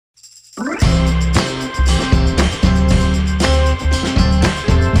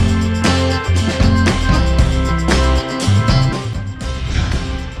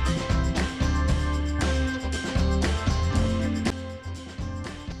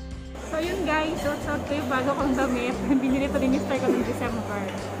yun guys, short ko yung bago kong damit. Binili ito ni Mr. ko ng December.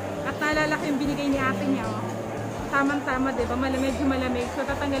 At naalala ko yung binigay ni ate niya. Oh. Tamang-tama, diba? Medyo malamig. So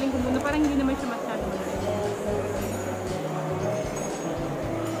tatanggalin ko muna. Parang hindi naman siya masyado.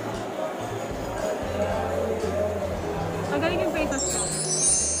 Tanggalin yung pesos ko.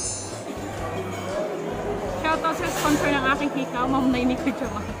 Shoutout sa sponsor ng aking hikaw, Ma'am Naini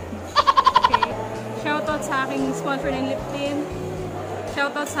Kujama. Okay. Shoutout sa aking sponsor ng lip tint.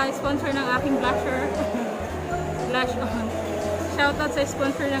 Shoutout sa sponsor ng aking blusher. Blush on. Shoutout sa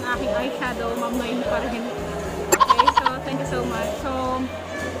sponsor ng aking eyeshadow, Ma'am Naini pa rin. Okay, so thank you so much. So,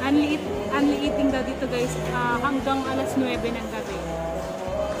 unli-eating daw dito guys hanggang alas 9 ng gabi.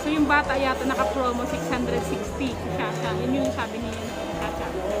 So yung bata yata naka-promo 660 siya. Yun yung sabi niya siya.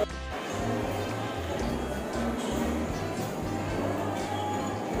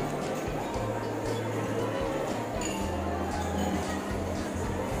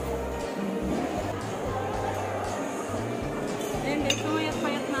 Ayan guys,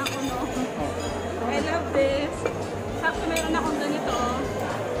 sumayat-payat na ako no. I love this. Sakto mayroon akong ganito.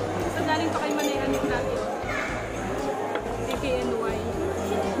 So galing pa kay Manayan yung dati. DKNY.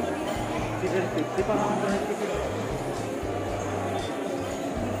 750 pa naman 750.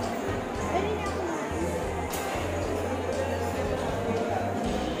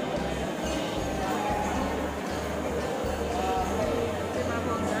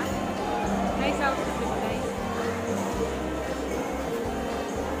 Nice outfit guys.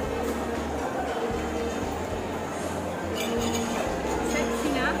 Sexy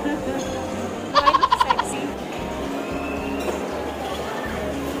na. Do I look sexy?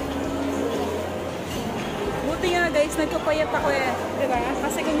 Buti nga guys, nagkapayat ako eh. Diba?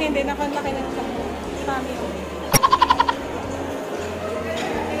 Kasi kung hindi, nakalaki na kami.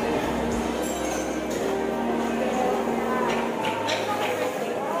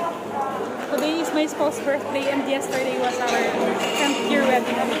 Today is my spouse's birthday and yesterday was our 10th year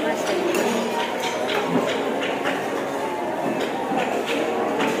wedding anniversary.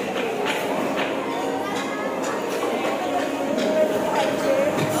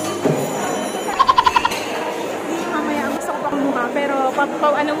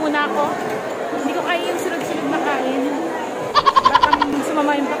 Pero ano muna ako, hindi ko kaya yung sunod-sunod na kain. Baka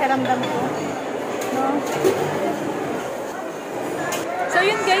sumama yung pakiramdam ko. No? So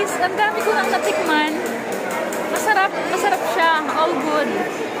yun guys, ang dami ko nang natikman. Masarap siya, all good.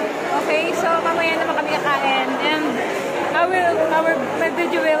 Okay, so mamaya naman kami kakain. And my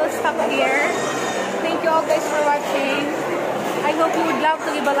video will stop here. Thank you all guys for watching. I hope you would love to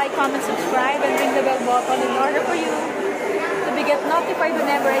give a like, comment, subscribe, and ring the bell button in order for you to get notified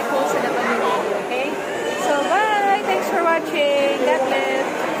whenever I post a new video, okay? So, bye! Thanks for watching! God bless!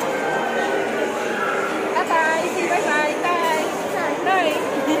 Bye-bye! Say bye-bye! Bye! Bye!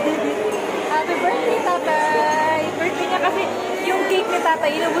 Happy birthday, tatay! Birthday niya kasi yung cake ni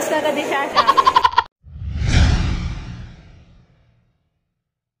tatay, inubos na agad ni Shasha.